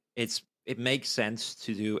 It makes sense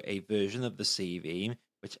to do a version of the CV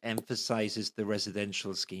which emphasizes the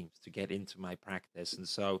residential schemes to get into my practice. And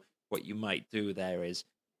so what you might do there is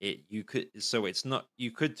you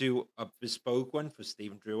could do a bespoke one for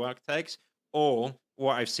Stephen Drew Architects, or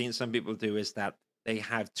what I've seen some people do is that they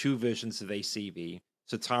have two versions of a CV.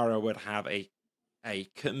 So Tara would have a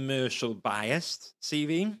commercial biased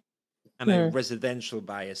CV and a residential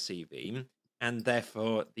biased CV. And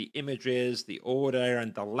therefore, the images, the order,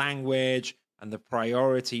 and the language, and the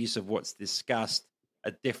priorities of what's discussed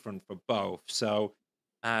are different for both. So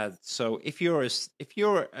if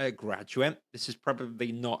you're a graduate, this is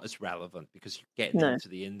probably not as relevant because you're getting into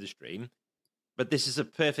the industry. But this is a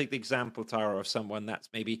perfect example, Tara, of someone that's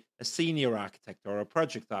maybe a senior architect or a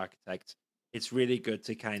project architect. It's really good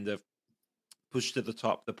to kind of push to the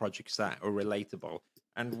top the projects that are relatable.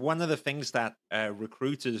 And one of the things that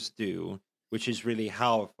recruiters do, which is really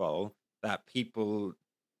helpful, that people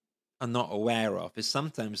are not aware of, is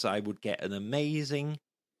sometimes I would get an amazing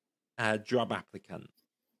job applicant,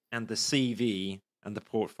 and the CV and the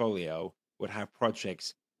portfolio would have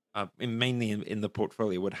projects, mainly in the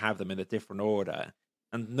portfolio, would have them in a different order.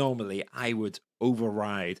 And normally I would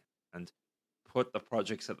override and put the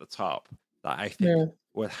projects at the top that I think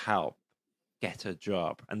would help get a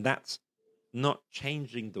job. And that's not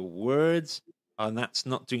changing the words, and that's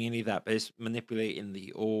not doing any of that, but it's manipulating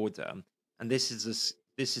the order. And this is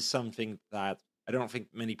something that I don't think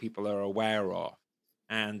many people are aware of.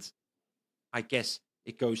 And I guess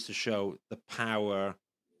it goes to show the power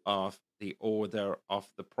of the order of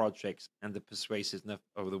the projects and the persuasiveness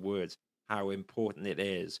of the words, how important it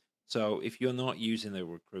is. So if you're not using a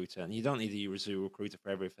recruiter, and you don't need to use a recruiter for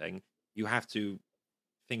everything, you have to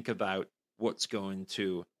think about what's going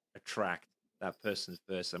to attract that person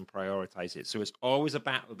first and prioritize it. So it's always a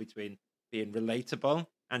battle between being relatable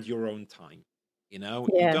and your own time. You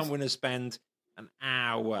don't want to spend an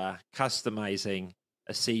hour customizing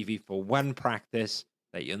a CV for one practice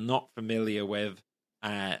that you're not familiar with,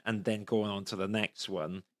 and then going on to the next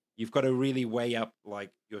one. You've got to really weigh up like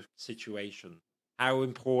your situation. How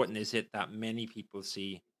important is it that many people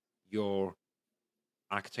see your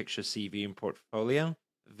architecture CV and portfolio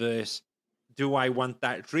versus, do I want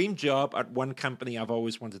that dream job at one company I've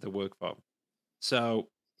always wanted to work for? So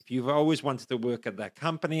if you've always wanted to work at that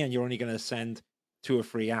company and you're only going to send 2 or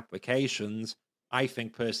 3 applications, I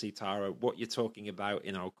think personally, Tara, what you're talking about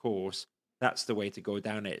in our course, that's the way to go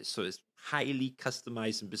down it. So it's highly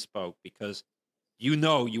customized and bespoke, because you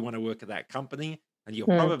want to work at that company and you're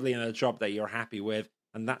probably in a job that you're happy with.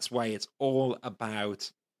 And that's why it's all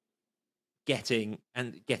about getting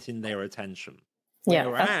their attention.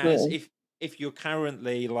 Whereas if you're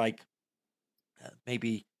currently like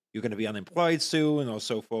maybe you're going to be unemployed soon or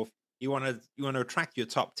so forth, you want to attract your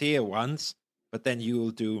top tier ones, but then you'll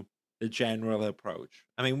do the general approach.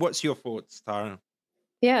 I mean, what's your thoughts, Tara?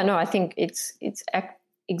 Yeah, no, I think it's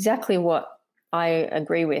exactly what I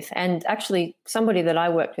agree with. And actually, somebody that I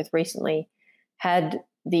worked with recently had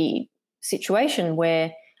the situation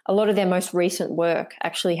where a lot of their most recent work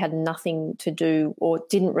actually had nothing to do or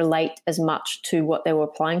didn't relate as much to what they were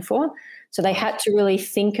applying for. So they had to really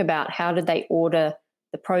think about how did they order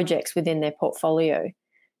the projects within their portfolio,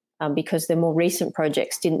 because their more recent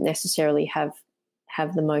projects didn't necessarily have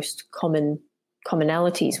the most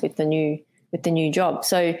commonalities with the new job.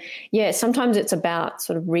 So yeah, sometimes it's about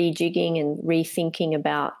sort of rejigging and rethinking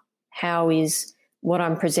about how is what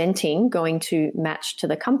I'm presenting going to match to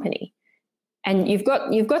the company. And you've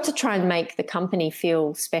got to try and make the company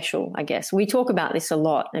feel special, I guess. We talk about this a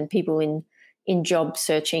lot, and people in job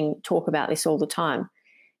searching talk about this all the time.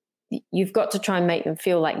 You've got to try and make them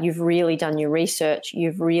feel like you've really done your research,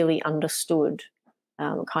 you've really understood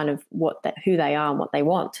kind of who they are and what they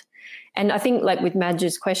want. And I think, like with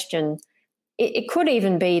Madge's question, it could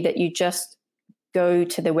even be that you just go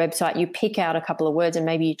to the website, you pick out a couple of words, and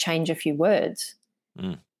maybe you change a few words,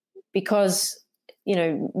 because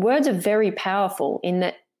words are very powerful in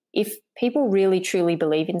that if people really truly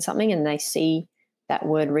believe in something and they see that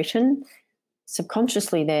word written,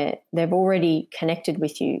 subconsciously they've already connected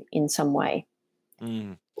with you in some way.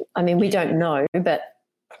 I mean, we don't know, but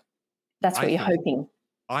that's what you're hoping.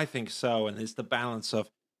 I think so. And it's the balance of,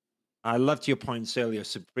 I loved your points earlier,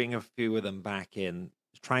 so bring a few of them back in.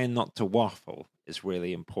 Trying not to waffle is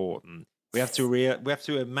really important. We have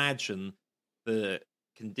to imagine the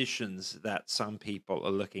conditions that some people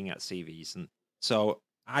are looking at CVs. And so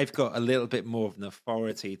I've got a little bit more of an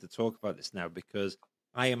authority to talk about this now because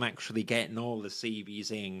I am actually getting all the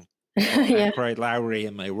CVs in for Yeah. Ackroyd Lowry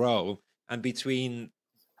in my role. And between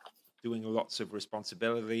doing lots of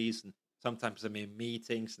responsibilities, and sometimes I'm in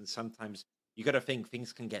meetings, and sometimes you got to think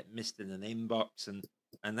things can get missed in an inbox.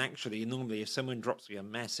 And actually, normally, if someone drops me a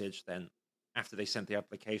message, then after they sent the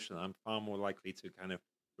application, I'm far more likely to kind of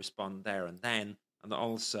respond there and then. And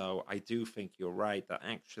also, I do think you're right that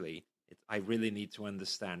actually, I really need to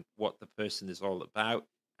understand what the person is all about.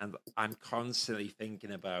 And I'm constantly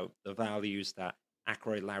thinking about the values that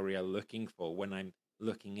Ackroyd Lowry are looking for when I'm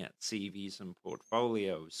looking at CVs and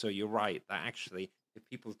portfolios. So you're right that actually, if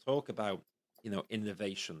people talk about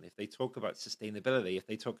innovation, if they talk about sustainability, if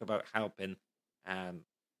they talk about helping, um,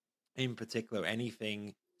 in particular,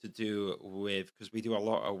 anything to do with, because we do a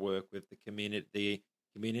lot of work with the community,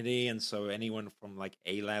 and so anyone from like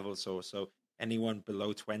A levels, so anyone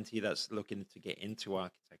below 20 that's looking to get into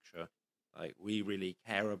architecture, like we really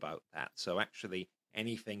care about that. So actually,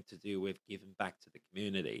 anything to do with giving back to the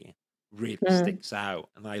community really Mm, sticks out,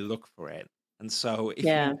 and I look for it. And so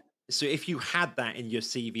yeah. if you had that in your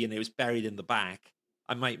CV and it was buried in the back,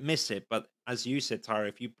 I might miss it. But as you said, Tara,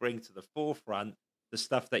 if you bring to the forefront the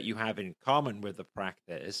stuff that you have in common with the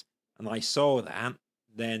practice, and I saw that,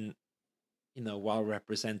 then while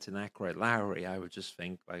representing Ackroyd Lowry, I would just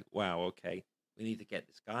think like, wow, okay, we need to get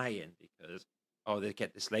this guy in because, oh, they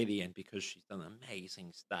get this lady in because she's done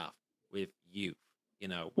amazing stuff with youth,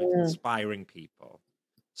 with Mm, inspiring people.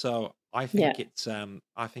 So yeah.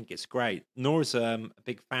 I think it's great. Nora's a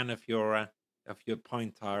big fan of your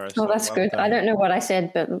point, Tara. Oh, So that's well good. I done. don't know what I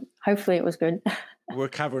said, but hopefully it was good. We're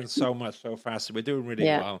covering so much so fast. So we're doing really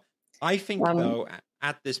Yeah. well. I think Um, though,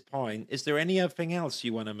 at this point, is there anything else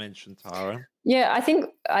you want to mention, Tara? yeah, I think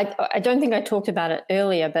I don't think I talked about it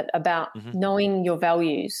earlier, but about Hmm. knowing your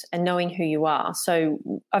values and knowing who you are. So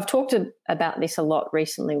I've talked about this a lot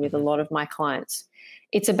recently with a Hmm. lot of my clients.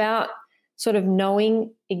 It's about sort of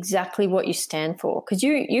knowing exactly what you stand for, because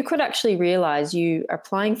you could actually realize you are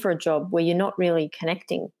applying for a job where you're not really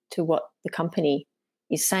connecting to what the company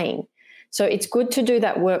is saying. So it's good to do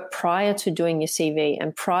that work prior to doing your CV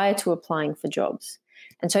and prior to applying for jobs.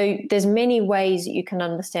 And so there's many ways that you can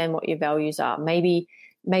understand what your values are. Maybe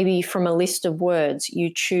from a list of words,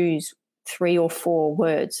 you choose 3 or 4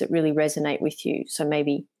 words that really resonate with you. So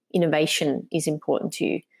maybe innovation is important to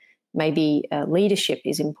you. Maybe leadership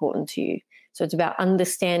is important to you. So it's about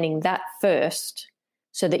understanding that first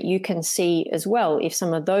so that you can see as well if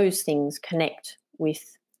some of those things connect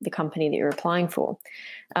with the company that you're applying for.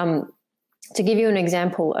 To give you an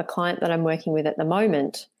example, a client that I'm working with at the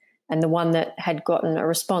moment, and the one that had gotten a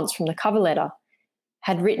response from the cover letter,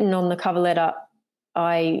 had written on the cover letter,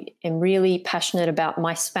 I am really passionate about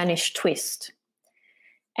my Spanish twist.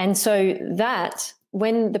 And so that,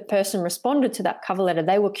 when the person responded to that cover letter,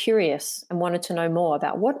 they were curious and wanted to know more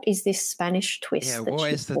about what is this Spanish Yeah, twist that what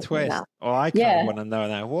she's is the talking twist? about. Oh, I kind of Yeah, want to know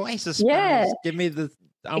now. What is the yeah, Spanish? Give me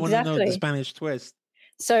I want to know the exactly. Spanish twist.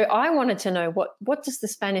 So I wanted to know what does the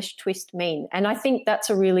Spanish twist mean? And I think that's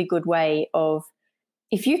a really good way of,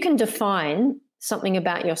 if you can define something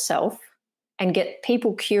about yourself and get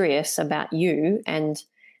people curious about you and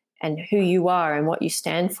who you are and what you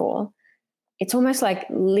stand for, it's almost like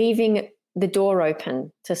leaving the door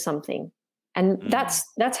open to something. And Mm,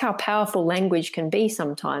 that's how powerful language can be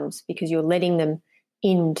sometimes, because you're letting them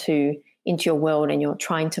into your world and you're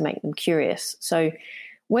trying to make them curious. So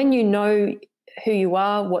when you know who you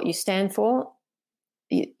are, what you stand for,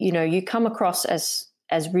 you come across as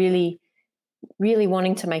really really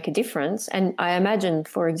wanting to make a difference. And I imagine,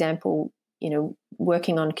 for example,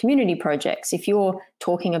 working on community projects, if you're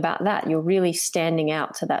talking about that, you're really standing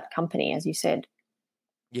out to that company, as you said.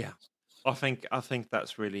 yeah, I think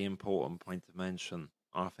that's really important point to mention.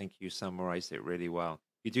 I think you summarized it really well.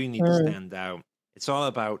 You do need to Mm, stand out. It's all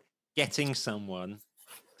about getting someone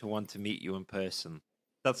to want to meet you in person.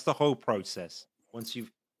 That's the whole process.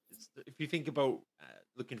 If you think about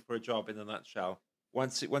looking for a job in a nutshell,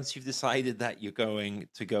 once you've decided that you're going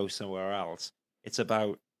to go somewhere else, it's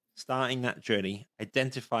about starting that journey,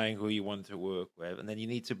 identifying who you want to work with, and then you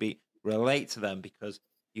need to relate to them because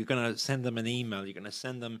you're going to send them an email, you're going to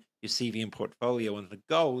send them your CV and portfolio, and the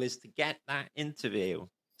goal is to get that interview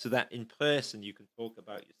so that in person you can talk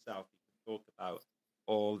about yourself, you can talk about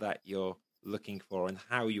all that you're looking for and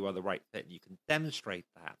how you are the right fit. You can demonstrate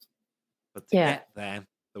that. But to yeah, get there,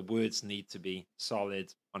 the words need to be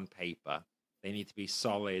solid on paper. They need to be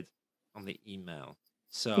solid on the email.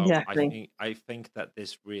 So exactly. I think that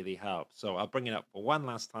this really helps. So I'll bring it up for one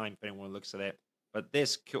last time if anyone looks at it. But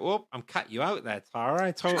this, oh, I'm cut you out there, Tara.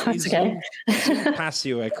 I totally That's okay. zoomed past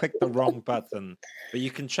you. I clicked the wrong button. But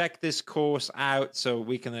you can check this course out. So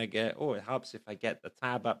we can get, oh, it helps if I get the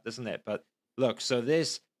tab up, doesn't it? But look, so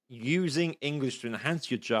this using English to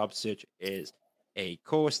enhance your job search is a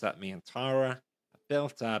course that me and Tara have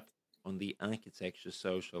built up on the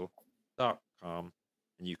architecturesocial.com.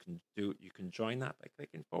 And you can join that by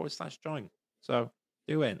clicking /join. So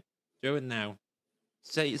do it now.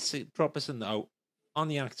 Say, drop us a note on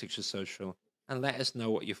the Architecture Social and let us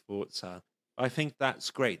know what your thoughts are. I think that's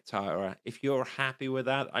great, Tara. If you're happy with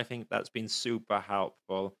that, I think that's been super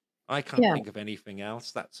helpful. I can't think of anything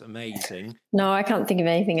else. That's amazing. No, I can't think of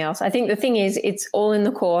anything else. I think the thing is, it's all in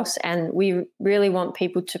the course, and we really want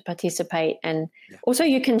people to participate. And also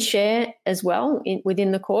you can share as well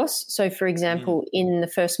within the course. So, for example, in the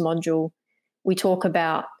first module, we talk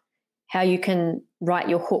about how you can write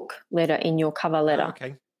your hook letter in your cover letter.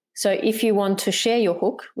 Okay. So if you want to share your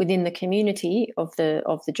hook within the community of the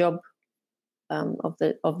job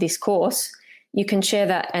of this course, you can share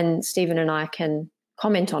that, and Stephen and I can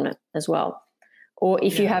comment on it as well. Or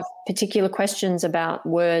if you have particular questions about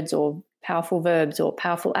words or powerful verbs or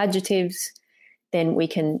powerful adjectives, then we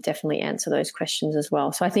can definitely answer those questions as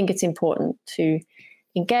well. So I think it's important to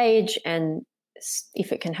engage, and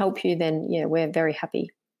if it can help you, then we're very happy.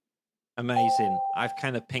 Amazing. I've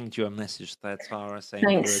kind of pinged you a message there, Tara, saying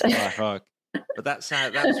Thanks. hook. But that's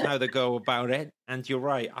how they go about it. And you're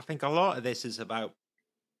right. I think a lot of this is about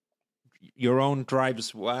your own drive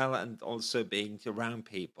as well, and also being around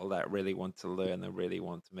people that really want to learn and really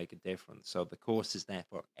want to make a difference. So the course is there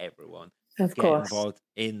for everyone. Of course. Get involved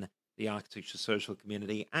in the Architecture Social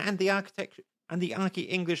community and the Architecture and the Archi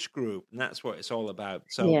English group, and that's what it's all about.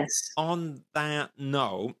 So on that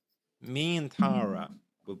note, me and Tara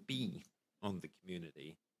will be on the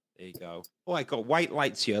community. There you go. Oh, I got white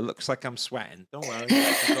lights here. Looks like I'm sweating. Don't worry,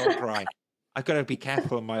 it's all dry. I've got to be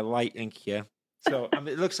careful of my lighting here. So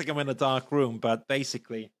it looks like I'm in a dark room, but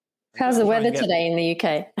basically, how's the weather today in the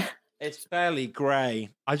UK? It's fairly grey.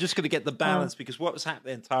 I'm just going to get the balance because what was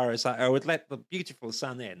happening, Tara, is that I would let the beautiful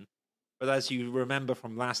sun in, but as you remember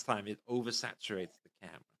from last time, it oversaturates the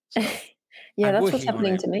camera. So that's what's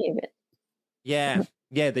happening to me a bit. Yeah,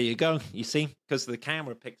 there you go. You see, because the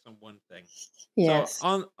camera picks on one thing. Yes.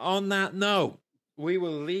 So on that note, we will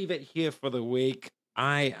leave it here for the week.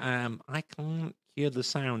 I can't hear the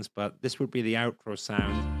sounds, but this would be the outro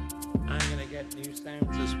sound. I'm gonna get new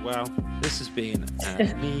sounds as well. This has been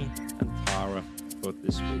me and Tara for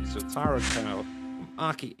this week. So Tara Curl from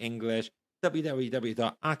Archi English,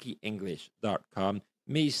 www.archyenglish.com.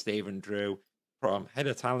 Me, Stephen Drew, from Head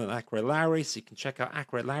of Talent Ackroyd Lowry. So you can check out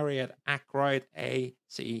Ackroyd Lowry at Ackroyd,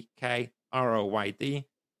 ACKROYD,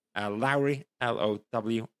 Lowry,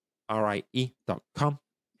 LOWRIE.com.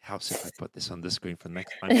 Helps if I put this on the screen for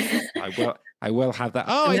next time. I will have that.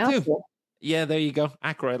 Oh, I do. Yeah, there you go.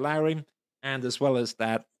 Ackroyd Lowry. And as well as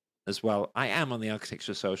that, I am on the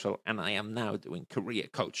Architecture Social, and I am now doing career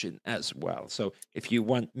coaching as well. So if you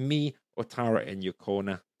want me or Tara in your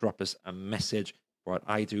corner, drop us a message. But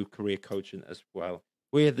I do career coaching as well.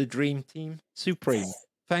 We're the Dream Team Supreme.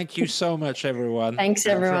 Thank you so much, everyone. Thanks,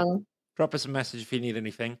 everyone. Drop us a message if you need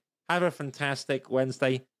anything. Have a fantastic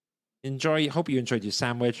Wednesday. Hope you enjoyed your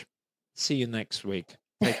sandwich. See you next week.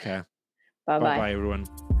 Take care. Bye-bye. Bye-bye, everyone.